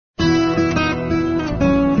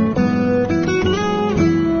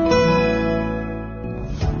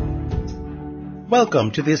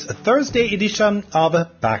welcome to this Thursday edition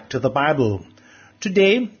of Back to the Bible.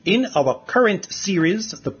 Today, in our current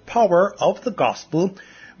series, The Power of the Gospel,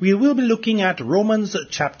 we will be looking at Romans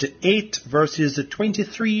chapter 8, verses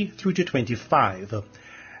 23 through to 25.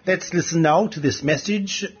 Let's listen now to this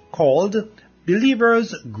message called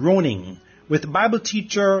Believers Groaning with Bible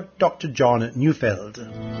teacher Dr. John Neufeld.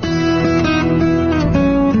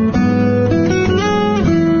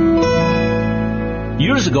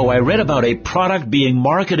 Years ago, I read about a product being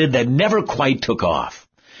marketed that never quite took off.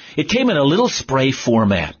 It came in a little spray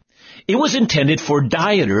format. It was intended for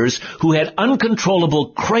dieters who had uncontrollable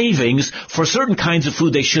cravings for certain kinds of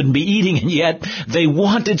food they shouldn't be eating, and yet they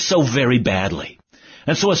wanted so very badly.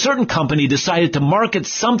 And so a certain company decided to market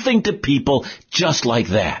something to people just like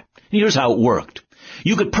that. Here's how it worked.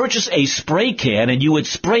 You could purchase a spray can and you would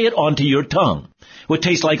spray it onto your tongue. It would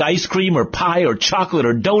taste like ice cream or pie or chocolate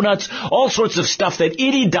or donuts, all sorts of stuff that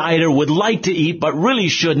any dieter would like to eat but really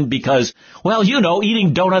shouldn't because, well, you know,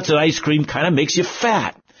 eating donuts and ice cream kind of makes you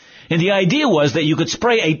fat. And the idea was that you could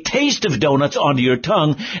spray a taste of donuts onto your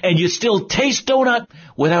tongue and you still taste donut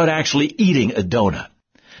without actually eating a donut.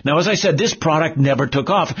 Now, as I said, this product never took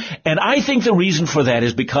off, and I think the reason for that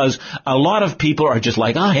is because a lot of people are just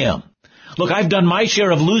like I am. Look, I've done my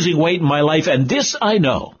share of losing weight in my life, and this I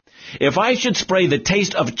know. If I should spray the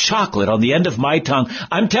taste of chocolate on the end of my tongue,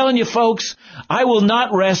 I'm telling you folks, I will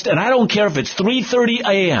not rest, and I don't care if it's 3:30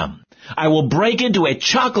 a.m. I will break into a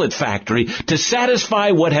chocolate factory to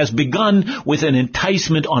satisfy what has begun with an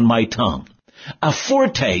enticement on my tongue. A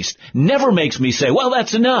foretaste never makes me say, well,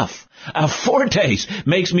 that's enough. A foretaste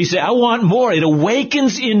makes me say, I want more. It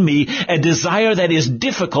awakens in me a desire that is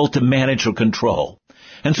difficult to manage or control.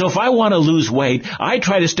 And so if I want to lose weight, I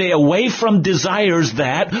try to stay away from desires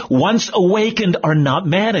that, once awakened, are not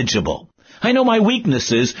manageable. I know my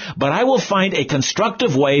weaknesses, but I will find a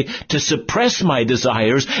constructive way to suppress my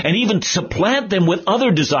desires and even supplant them with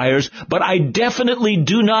other desires, but I definitely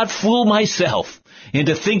do not fool myself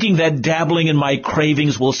into thinking that dabbling in my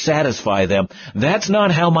cravings will satisfy them. That's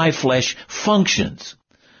not how my flesh functions.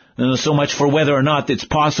 So much for whether or not it's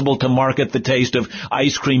possible to market the taste of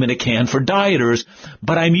ice cream in a can for dieters,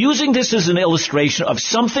 but I'm using this as an illustration of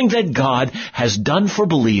something that God has done for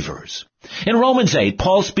believers. In Romans 8,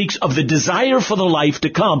 Paul speaks of the desire for the life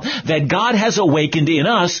to come that God has awakened in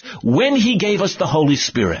us when He gave us the Holy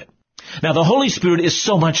Spirit. Now, the Holy Spirit is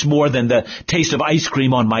so much more than the taste of ice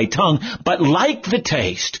cream on my tongue, but like the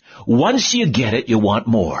taste, once you get it, you want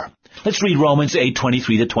more. Let's read Romans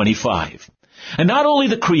 8:23 to 25. And not only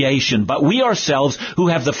the creation, but we ourselves who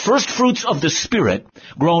have the first fruits of the Spirit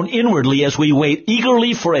groan inwardly as we wait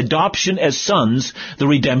eagerly for adoption as sons, the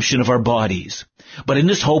redemption of our bodies. But in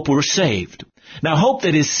this hope we're saved. Now hope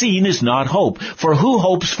that is seen is not hope, for who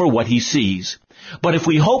hopes for what he sees? But if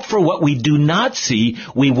we hope for what we do not see,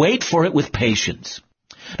 we wait for it with patience.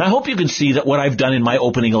 Now I hope you can see that what I've done in my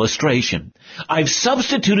opening illustration. I've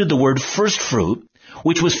substituted the word first fruit,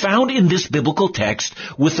 which was found in this biblical text,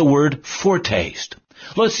 with the word foretaste.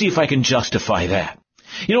 Let's see if I can justify that.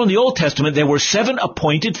 You know, in the Old Testament, there were 7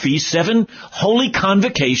 appointed feasts, 7 holy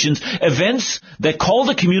convocations, events that called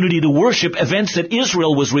the community to worship, events that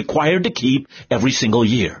Israel was required to keep every single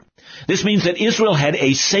year. This means that Israel had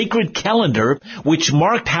a sacred calendar which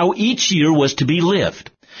marked how each year was to be lived.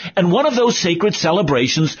 And one of those sacred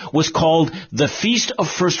celebrations was called the Feast of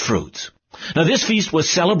First Fruits. Now, this feast was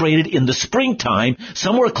celebrated in the springtime,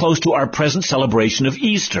 somewhere close to our present celebration of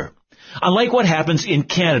Easter. Unlike what happens in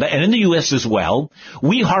Canada and in the U.S. as well,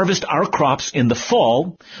 we harvest our crops in the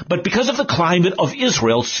fall, but because of the climate of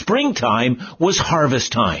Israel, springtime was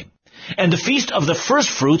harvest time. And the Feast of the First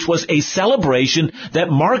Fruits was a celebration that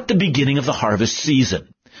marked the beginning of the harvest season.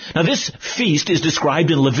 Now, this feast is described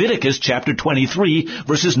in Leviticus chapter 23,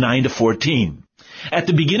 verses 9 to 14. At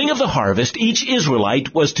the beginning of the harvest, each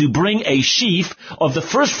Israelite was to bring a sheaf of the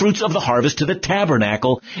first fruits of the harvest to the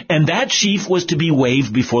tabernacle, and that sheaf was to be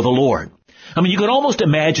waved before the Lord. I mean, you could almost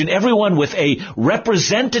imagine everyone with a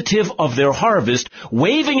representative of their harvest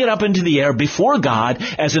waving it up into the air before God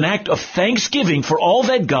as an act of thanksgiving for all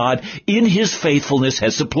that God, in His faithfulness,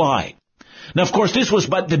 has supplied. Now, of course, this was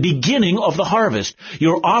but the beginning of the harvest.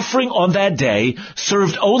 Your offering on that day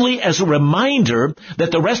served only as a reminder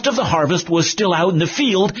that the rest of the harvest was still out in the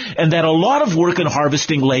field and that a lot of work and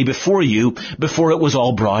harvesting lay before you before it was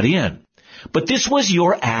all brought in. But this was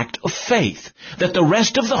your act of faith, that the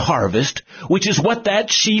rest of the harvest, which is what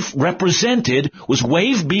that sheaf represented, was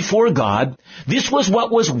waved before God. This was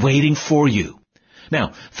what was waiting for you.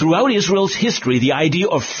 Now, throughout Israel's history, the idea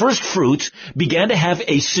of first fruits began to have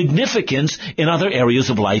a significance in other areas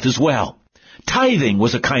of life as well. Tithing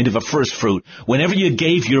was a kind of a first fruit. Whenever you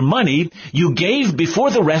gave your money, you gave before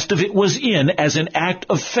the rest of it was in as an act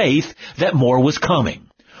of faith that more was coming.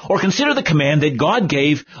 Or consider the command that God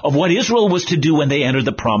gave of what Israel was to do when they entered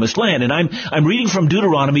the promised land. And I'm reading from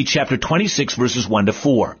Deuteronomy chapter 26 verses 1 to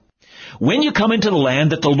 4. When you come into the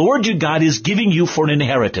land that the Lord your God is giving you for an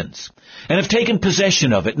inheritance, and have taken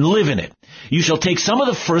possession of it and live in it, you shall take some of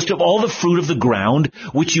the first of all the fruit of the ground,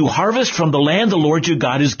 which you harvest from the land the Lord your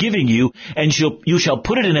God is giving you, and you shall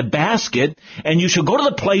put it in a basket, and you shall go to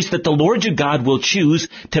the place that the Lord your God will choose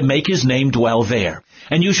to make his name dwell there.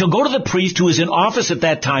 And you shall go to the priest who is in office at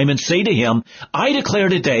that time and say to him, I declare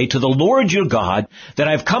today to the Lord your God that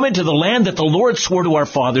I have come into the land that the Lord swore to our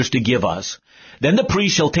fathers to give us. Then the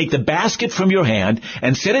priest shall take the basket from your hand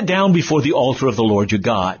and set it down before the altar of the Lord your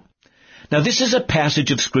God. Now this is a passage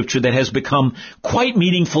of Scripture that has become quite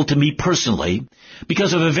meaningful to me personally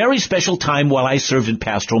because of a very special time while I served in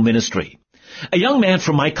pastoral ministry. A young man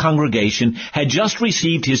from my congregation had just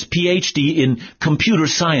received his PhD in computer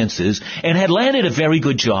sciences and had landed a very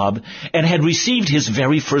good job and had received his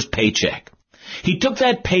very first paycheck. He took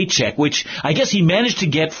that paycheck, which I guess he managed to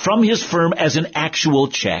get from his firm as an actual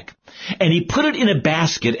check, and he put it in a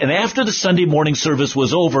basket, and after the Sunday morning service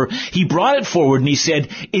was over, he brought it forward and he said,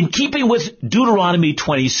 in keeping with Deuteronomy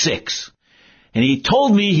 26, and he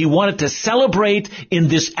told me he wanted to celebrate in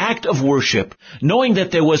this act of worship, knowing that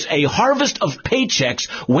there was a harvest of paychecks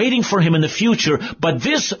waiting for him in the future, but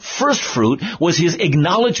this first fruit was his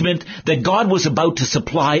acknowledgement that God was about to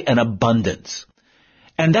supply an abundance.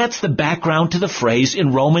 And that's the background to the phrase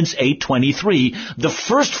in Romans 8:23, the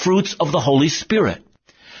first fruits of the Holy Spirit.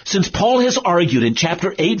 Since Paul has argued in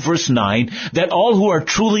chapter 8, verse 9, that all who are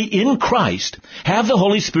truly in Christ have the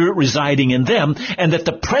Holy Spirit residing in them, and that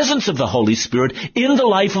the presence of the Holy Spirit in the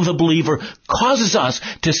life of a believer causes us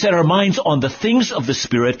to set our minds on the things of the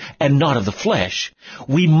Spirit and not of the flesh,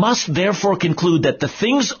 we must therefore conclude that the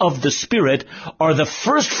things of the Spirit are the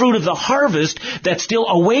first fruit of the harvest that's still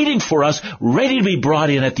awaiting for us, ready to be brought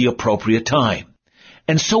in at the appropriate time.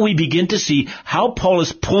 And so we begin to see how Paul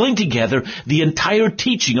is pulling together the entire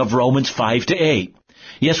teaching of Romans 5 to 8.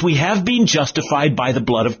 Yes, we have been justified by the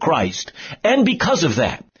blood of Christ, and because of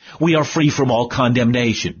that, we are free from all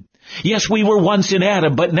condemnation. Yes, we were once in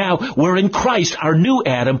Adam, but now we're in Christ, our new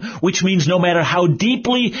Adam, which means no matter how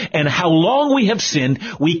deeply and how long we have sinned,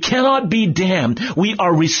 we cannot be damned. We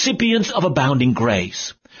are recipients of abounding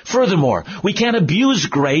grace. Furthermore, we can't abuse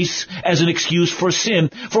grace as an excuse for sin,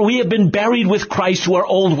 for we have been buried with Christ to our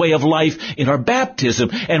old way of life in our baptism,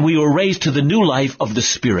 and we were raised to the new life of the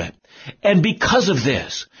Spirit. And because of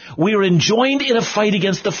this, we are enjoined in a fight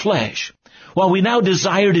against the flesh. While we now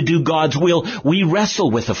desire to do God's will, we wrestle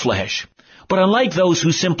with the flesh. But unlike those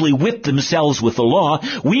who simply whip themselves with the law,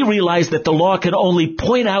 we realize that the law can only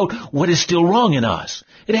point out what is still wrong in us.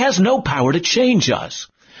 It has no power to change us.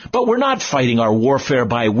 But we're not fighting our warfare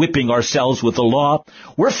by whipping ourselves with the law.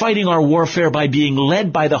 We're fighting our warfare by being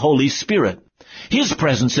led by the Holy Spirit. His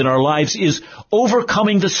presence in our lives is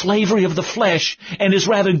overcoming the slavery of the flesh and is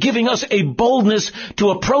rather giving us a boldness to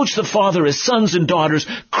approach the Father as sons and daughters,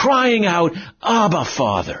 crying out, Abba,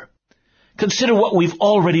 Father. Consider what we've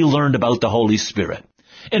already learned about the Holy Spirit.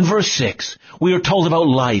 In verse 6, we are told about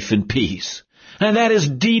life and peace. And that has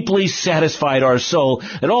deeply satisfied our soul,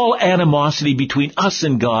 that all animosity between us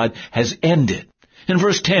and God has ended. In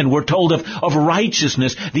verse 10, we're told of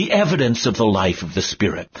righteousness, the evidence of the life of the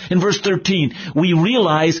Spirit. In verse 13, we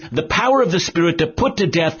realize the power of the Spirit to put to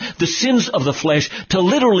death the sins of the flesh, to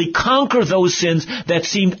literally conquer those sins that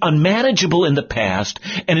seemed unmanageable in the past.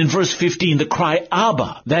 And in verse 15, the cry,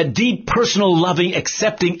 Abba, that deep, personal, loving,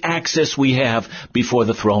 accepting access we have before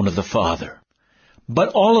the throne of the Father. But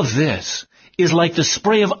all of this is like the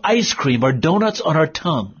spray of ice cream or donuts on our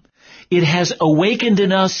tongue. It has awakened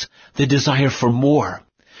in us the desire for more.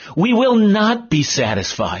 We will not be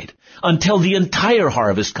satisfied until the entire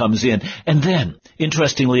harvest comes in. And then,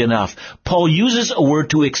 interestingly enough, Paul uses a word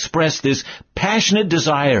to express this passionate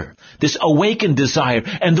desire, this awakened desire.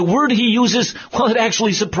 And the word he uses, well, it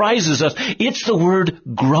actually surprises us. It's the word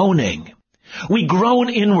groaning. We groan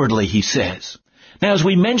inwardly, he says. Now, as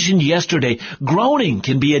we mentioned yesterday, groaning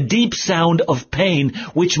can be a deep sound of pain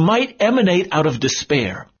which might emanate out of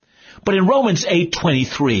despair. But in Romans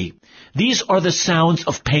 8:23, these are the sounds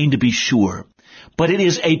of pain to be sure. But it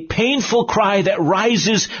is a painful cry that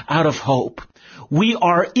rises out of hope. We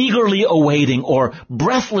are eagerly awaiting or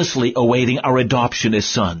breathlessly awaiting our adoption as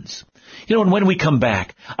sons. You know, and when we come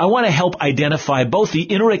back, I want to help identify both the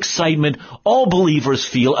inner excitement all believers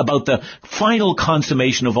feel about the final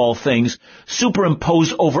consummation of all things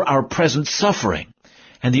superimposed over our present suffering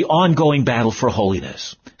and the ongoing battle for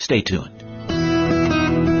holiness. Stay tuned.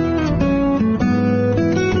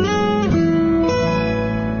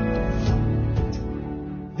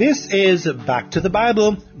 This is Back to the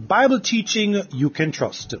Bible teaching you can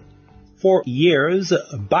trust. For years,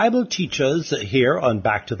 Bible teachers here on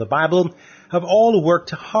Back to the Bible have all worked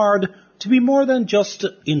hard to be more than just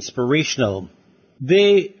inspirational.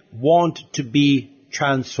 They want to be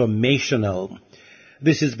transformational.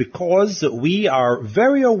 This is because we are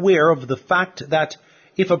very aware of the fact that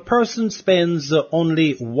if a person spends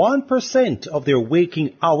only 1% of their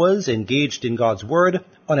waking hours engaged in God's Word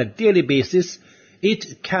on a daily basis,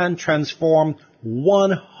 it can transform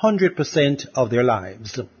 100% of their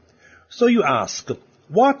lives. So you ask,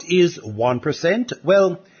 what is 1%?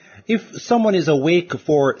 Well, if someone is awake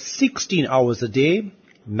for 16 hours a day,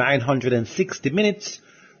 960 minutes,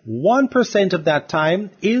 1% of that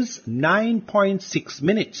time is 9.6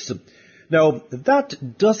 minutes. Now, that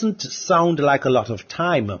doesn't sound like a lot of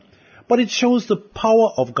time, but it shows the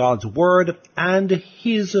power of God's Word and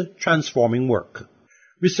His transforming work.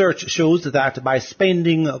 Research shows that by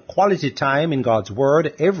spending quality time in God's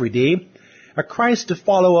Word every day, a Christ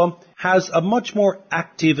follower has a much more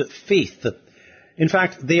active faith. In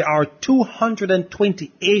fact, they are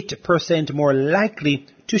 228% more likely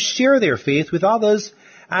to share their faith with others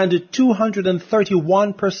and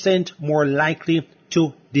 231% more likely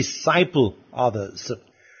to disciple others.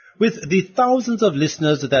 With the thousands of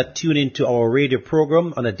listeners that tune into our radio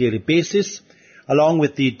program on a daily basis, along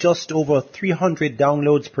with the just over 300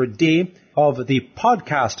 downloads per day of the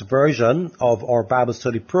podcast version of our Bible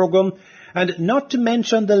study program, and not to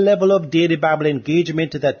mention the level of daily Bible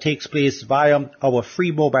engagement that takes place via our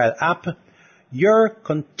free mobile app, your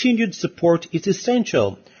continued support is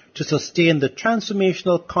essential to sustain the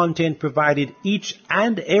transformational content provided each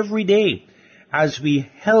and every day as we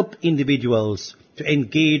help individuals to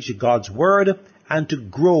engage God's Word and to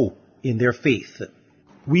grow in their faith.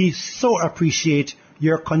 We so appreciate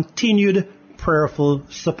your continued prayerful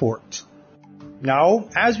support. Now,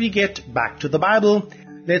 as we get back to the Bible,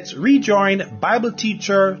 let's rejoin Bible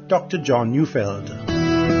teacher Dr. John Neufeld.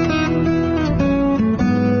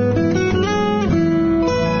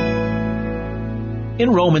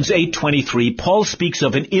 In Romans 8:23, Paul speaks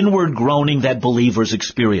of an inward groaning that believers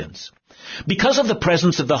experience. Because of the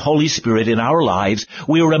presence of the Holy Spirit in our lives,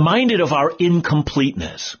 we are reminded of our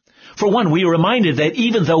incompleteness. For one, we are reminded that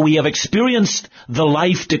even though we have experienced the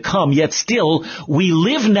life to come, yet still we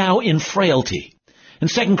live now in frailty. In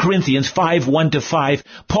 2 Corinthians 5:1-5,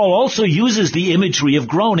 Paul also uses the imagery of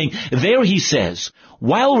groaning. There he says,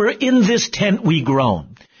 while we're in this tent we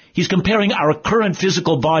groan. He's comparing our current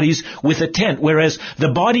physical bodies with a tent, whereas the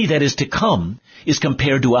body that is to come is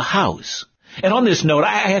compared to a house. And on this note,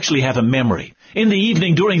 I actually have a memory. In the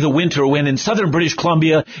evening during the winter, when in southern British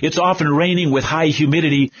Columbia it's often raining with high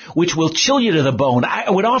humidity, which will chill you to the bone, I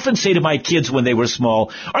would often say to my kids when they were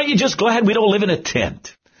small, aren't you just glad we don't live in a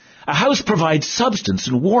tent? A house provides substance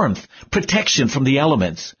and warmth, protection from the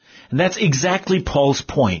elements. And that's exactly Paul's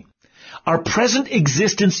point. Our present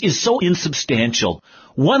existence is so insubstantial.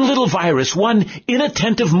 One little virus, one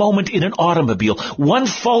inattentive moment in an automobile, one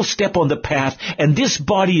false step on the path, and this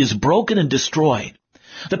body is broken and destroyed.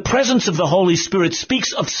 The presence of the Holy Spirit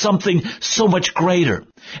speaks of something so much greater.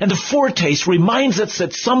 And the foretaste reminds us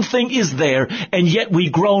that something is there, and yet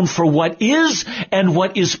we groan for what is and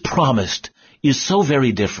what is promised is so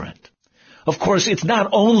very different. Of course, it's not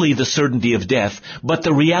only the certainty of death, but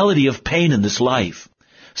the reality of pain in this life.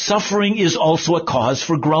 Suffering is also a cause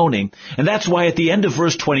for groaning, and that's why at the end of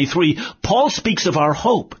verse 23, Paul speaks of our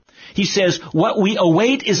hope. He says, what we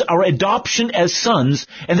await is our adoption as sons,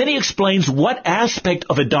 and then he explains what aspect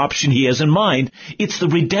of adoption he has in mind. It's the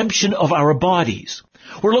redemption of our bodies.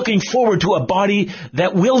 We're looking forward to a body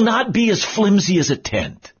that will not be as flimsy as a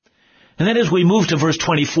tent. And then as we move to verse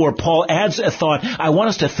 24, Paul adds a thought I want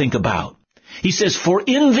us to think about. He says, for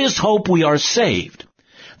in this hope we are saved.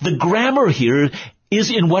 The grammar here is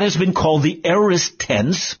in what has been called the aorist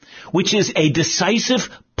tense, which is a decisive,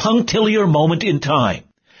 punctiliar moment in time.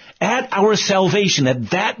 At our salvation,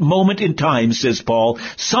 at that moment in time, says Paul,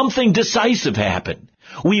 something decisive happened.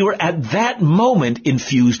 We were at that moment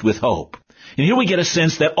infused with hope. And here we get a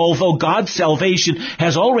sense that although God's salvation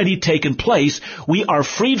has already taken place, we are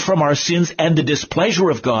freed from our sins and the displeasure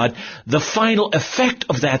of God. The final effect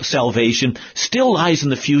of that salvation still lies in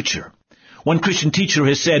the future. One Christian teacher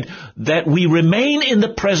has said that we remain in the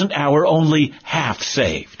present hour only half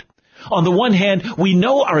saved. On the one hand, we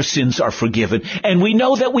know our sins are forgiven, and we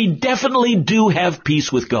know that we definitely do have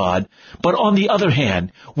peace with God. But on the other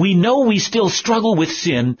hand, we know we still struggle with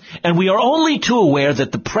sin, and we are only too aware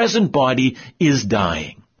that the present body is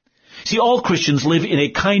dying. See, all Christians live in a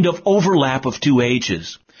kind of overlap of two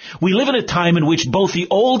ages. We live in a time in which both the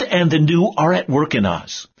old and the new are at work in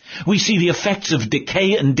us. We see the effects of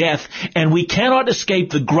decay and death, and we cannot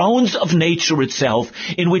escape the groans of nature itself,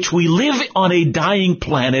 in which we live on a dying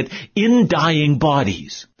planet in dying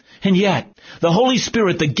bodies. And yet, the Holy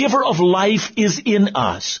Spirit, the giver of life, is in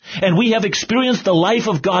us, and we have experienced the life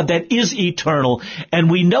of God that is eternal,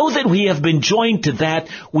 and we know that we have been joined to that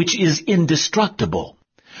which is indestructible.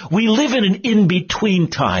 We live in an in-between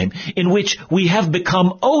time in which we have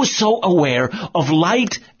become oh so aware of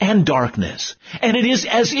light and darkness. And it is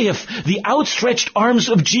as if the outstretched arms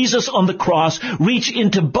of Jesus on the cross reach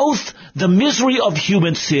into both the misery of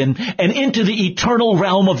human sin and into the eternal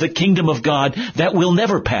realm of the kingdom of God that will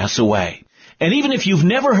never pass away. And even if you've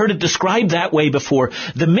never heard it described that way before,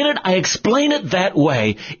 the minute I explain it that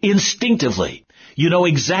way, instinctively, you know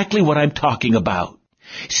exactly what I'm talking about.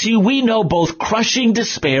 See, we know both crushing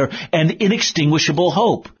despair and inextinguishable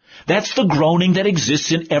hope. That's the groaning that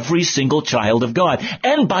exists in every single child of God.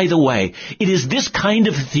 And by the way, it is this kind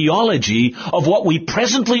of theology of what we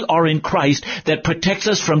presently are in Christ that protects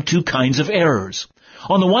us from two kinds of errors.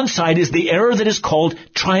 On the one side is the error that is called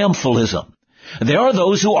triumphalism. There are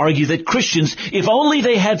those who argue that Christians, if only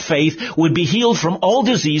they had faith, would be healed from all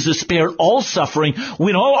diseases, spared all suffering,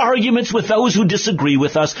 win all arguments with those who disagree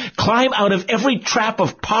with us, climb out of every trap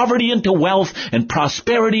of poverty into wealth and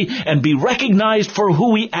prosperity, and be recognized for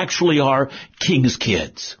who we actually are, King's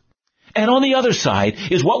kids. And on the other side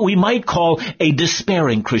is what we might call a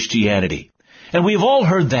despairing Christianity. And we've all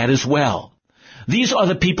heard that as well. These are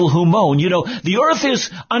the people who moan, you know, the earth is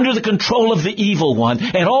under the control of the evil one,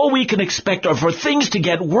 and all we can expect are for things to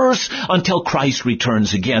get worse until Christ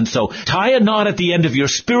returns again. So tie a knot at the end of your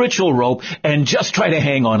spiritual rope and just try to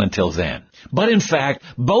hang on until then. But in fact,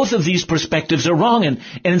 both of these perspectives are wrong, and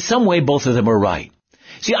in some way both of them are right.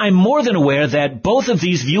 See, I'm more than aware that both of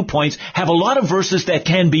these viewpoints have a lot of verses that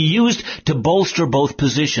can be used to bolster both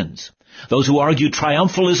positions. Those who argue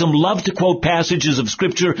triumphalism love to quote passages of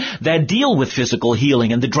Scripture that deal with physical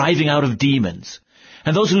healing and the driving out of demons.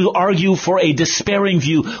 And those who argue for a despairing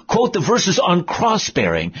view quote the verses on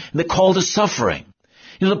cross-bearing and the call to suffering.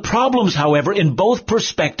 You know, the problems, however, in both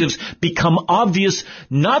perspectives become obvious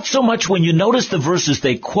not so much when you notice the verses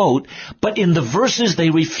they quote, but in the verses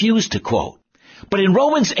they refuse to quote. But in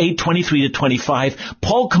Romans 8:23-25,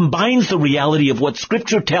 Paul combines the reality of what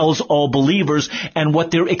Scripture tells all believers and what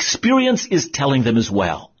their experience is telling them as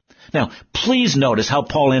well. Now, please notice how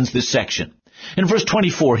Paul ends this section. In verse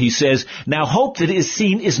 24, he says, "Now hope that is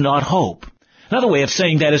seen is not hope." Another way of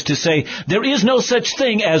saying that is to say, there is no such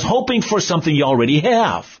thing as hoping for something you already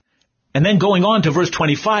have. And then going on to verse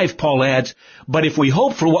 25, Paul adds, "But if we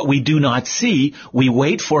hope for what we do not see, we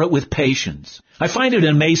wait for it with patience." I find it an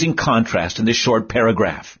amazing contrast in this short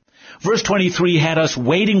paragraph. Verse 23 had us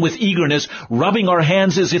waiting with eagerness, rubbing our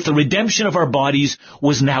hands as if the redemption of our bodies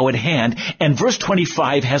was now at hand. And verse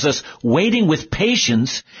 25 has us waiting with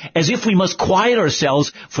patience, as if we must quiet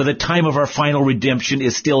ourselves, for the time of our final redemption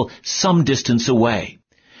is still some distance away.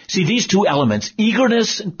 See, these two elements,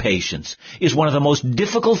 eagerness and patience, is one of the most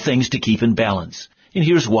difficult things to keep in balance. And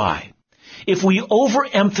here's why. If we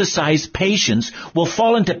overemphasize patience, we'll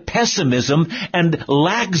fall into pessimism and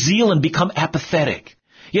lack zeal and become apathetic.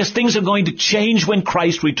 Yes, things are going to change when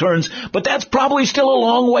Christ returns, but that's probably still a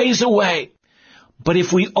long ways away. But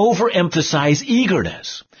if we overemphasize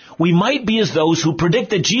eagerness, we might be as those who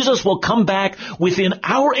predict that Jesus will come back within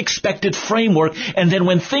our expected framework, and then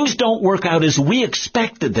when things don't work out as we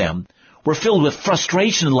expected them, we're filled with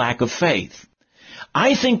frustration and lack of faith.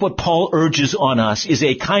 I think what Paul urges on us is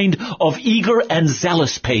a kind of eager and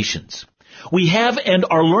zealous patience. We have and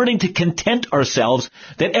are learning to content ourselves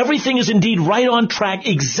that everything is indeed right on track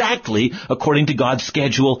exactly according to God's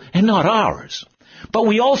schedule and not ours. But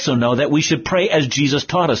we also know that we should pray as Jesus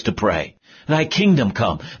taught us to pray. Thy kingdom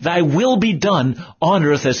come, thy will be done on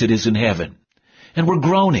earth as it is in heaven. And we're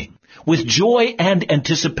groaning with joy and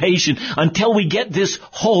anticipation until we get this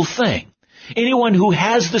whole thing. Anyone who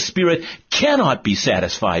has the Spirit cannot be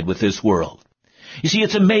satisfied with this world. You see,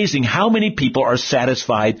 it's amazing how many people are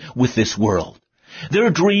satisfied with this world. Their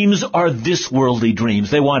dreams are this worldly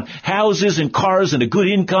dreams. They want houses and cars and a good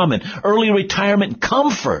income and early retirement and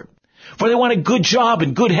comfort. For they want a good job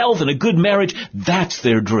and good health and a good marriage. That's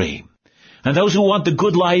their dream. And those who want the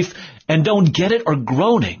good life and don't get it are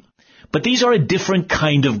groaning. But these are a different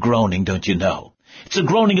kind of groaning, don't you know? It's a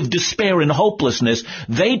groaning of despair and hopelessness.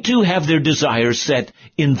 They too have their desires set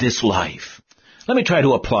in this life. Let me try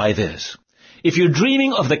to apply this. If you're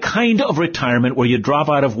dreaming of the kind of retirement where you drop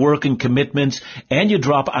out of work and commitments and you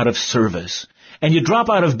drop out of service and you drop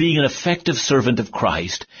out of being an effective servant of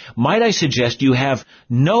Christ, might I suggest you have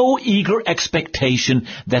no eager expectation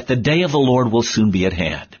that the day of the Lord will soon be at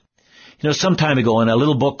hand. Some time ago in a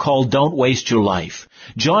little book called Don't Waste Your Life,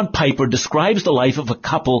 John Piper describes the life of a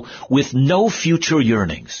couple with no future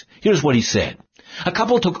yearnings. Here's what he said. A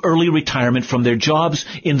couple took early retirement from their jobs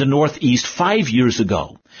in the Northeast 5 years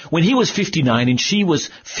ago, when he was 59 and she was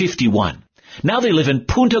 51. Now they live in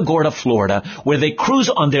Punta Gorda, Florida, where they cruise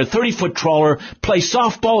on their 30-foot trawler, play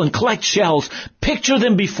softball, and collect shells. Picture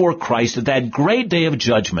them before Christ at that great day of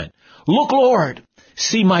judgment. Look, Lord,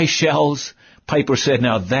 see my shells. Piper said,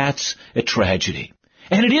 now that's a tragedy.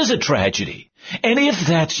 And it is a tragedy. And if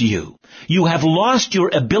that's you, you have lost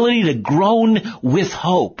your ability to groan with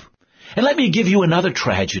hope. And let me give you another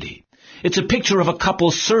tragedy. It's a picture of a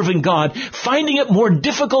couple serving God, finding it more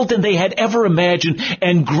difficult than they had ever imagined,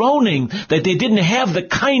 and groaning that they didn't have the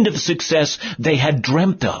kind of success they had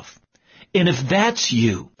dreamt of. And if that's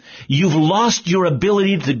you, you've lost your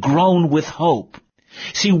ability to groan with hope.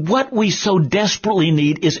 See, what we so desperately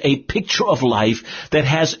need is a picture of life that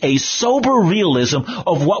has a sober realism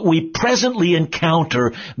of what we presently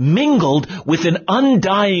encounter, mingled with an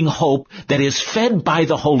undying hope that is fed by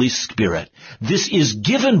the Holy Spirit. This is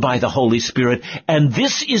given by the Holy Spirit, and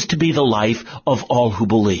this is to be the life of all who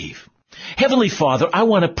believe. Heavenly Father, I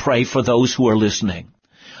want to pray for those who are listening.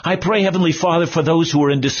 I pray, Heavenly Father, for those who are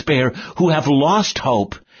in despair, who have lost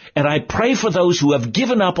hope. And I pray for those who have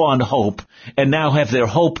given up on hope and now have their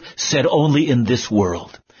hope set only in this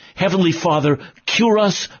world. Heavenly Father, cure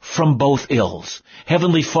us from both ills.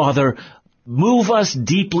 Heavenly Father, move us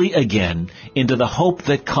deeply again into the hope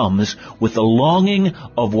that comes with the longing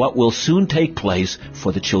of what will soon take place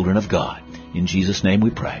for the children of God. In Jesus' name we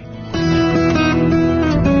pray.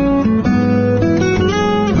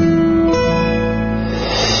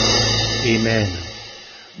 Amen.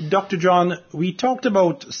 Dr. John, we talked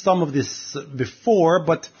about some of this before,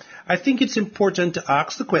 but I think it's important to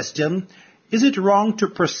ask the question, is it wrong to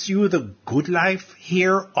pursue the good life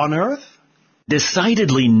here on earth?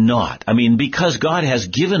 Decidedly not. Because God has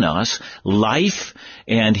given us life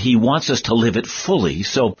and He wants us to live it fully.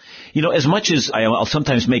 So, as much as I'll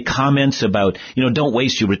sometimes make comments about, don't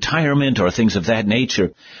waste your retirement or things of that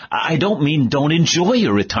nature, I don't mean don't enjoy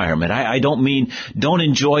your retirement. I don't mean don't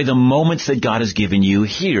enjoy the moments that God has given you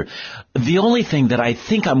here. The only thing that I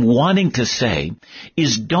think I'm wanting to say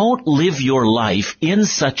is don't live your life in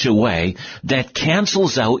such a way that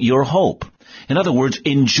cancels out your hope. In other words,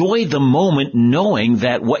 enjoy the moment knowing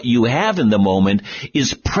that what you have in the moment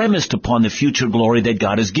is premised upon the future glory that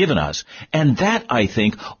God has given us. And that, I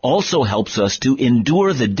think, also helps us to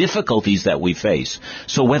endure the difficulties that we face.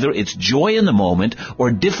 So whether it's joy in the moment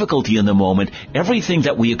or difficulty in the moment, everything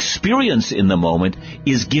that we experience in the moment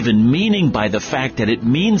is given meaning by the fact that it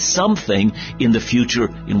means something in the future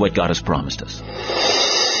in what God has promised us.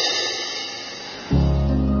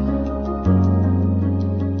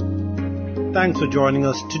 Thanks for joining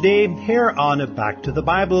us today here on Back to the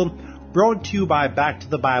Bible, brought to you by Back to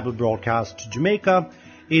the Bible Broadcast Jamaica,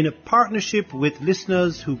 in partnership with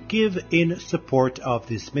listeners who give in support of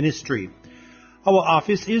this ministry. Our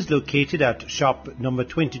office is located at shop number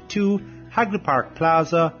 22, Hagley Park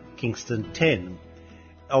Plaza, Kingston 10.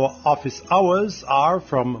 Our office hours are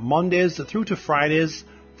from Mondays through to Fridays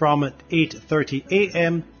from 8:30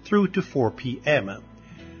 a.m. through to 4 p.m.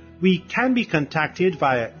 We can be contacted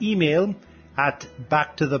via email at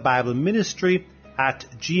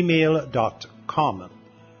backtothebibleministry@gmail.com.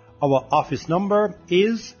 Our office number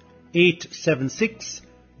is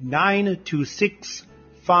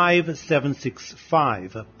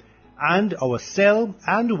 876-926-5765, and our cell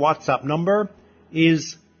and WhatsApp number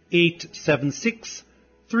is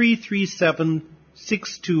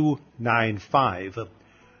 876-337-6295.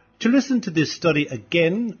 To listen to this study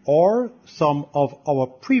again or some of our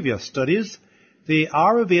previous studies, they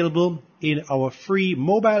are available in our free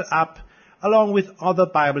mobile app along with other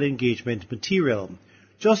Bible engagement material.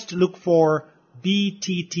 Just look for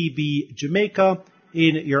BTTB Jamaica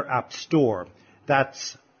in your app store.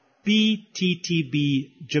 That's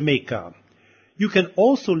BTTB Jamaica. You can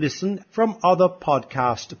also listen from other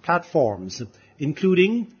podcast platforms,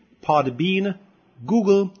 including Podbean,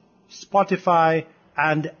 Google, Spotify,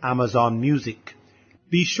 and Amazon Music.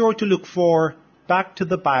 Be sure to look for Back to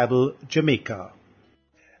the Bible Jamaica.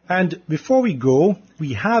 And before we go,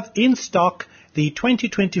 we have in stock the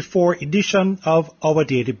 2024 edition of Our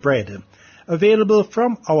Daily Bread, available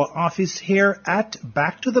from our office here at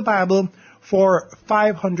Back to the Bible for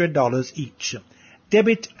 $500 each.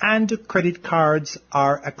 Debit and credit cards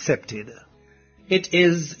are accepted. It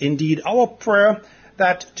is indeed our prayer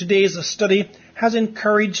that today's study has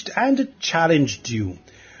encouraged and challenged you.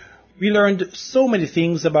 We learned so many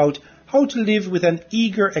things about how to live with an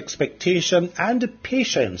eager expectation and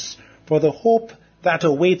patience for the hope that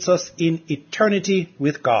awaits us in eternity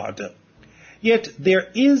with God. Yet there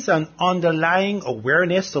is an underlying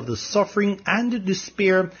awareness of the suffering and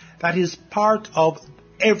despair that is part of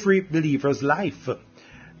every believer's life.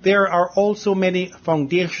 There are also many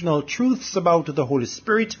foundational truths about the Holy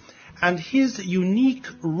Spirit and His unique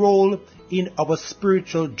role in our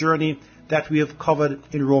spiritual journey that we have covered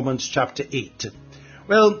in Romans chapter 8.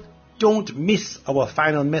 Well, don't miss our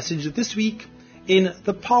final message this week in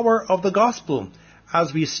the power of the gospel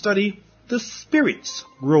as we study the Spirit's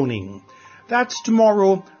groaning. That's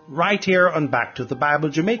tomorrow, right here on Back to the Bible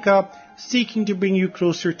Jamaica, seeking to bring you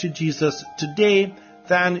closer to Jesus today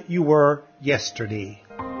than you were yesterday.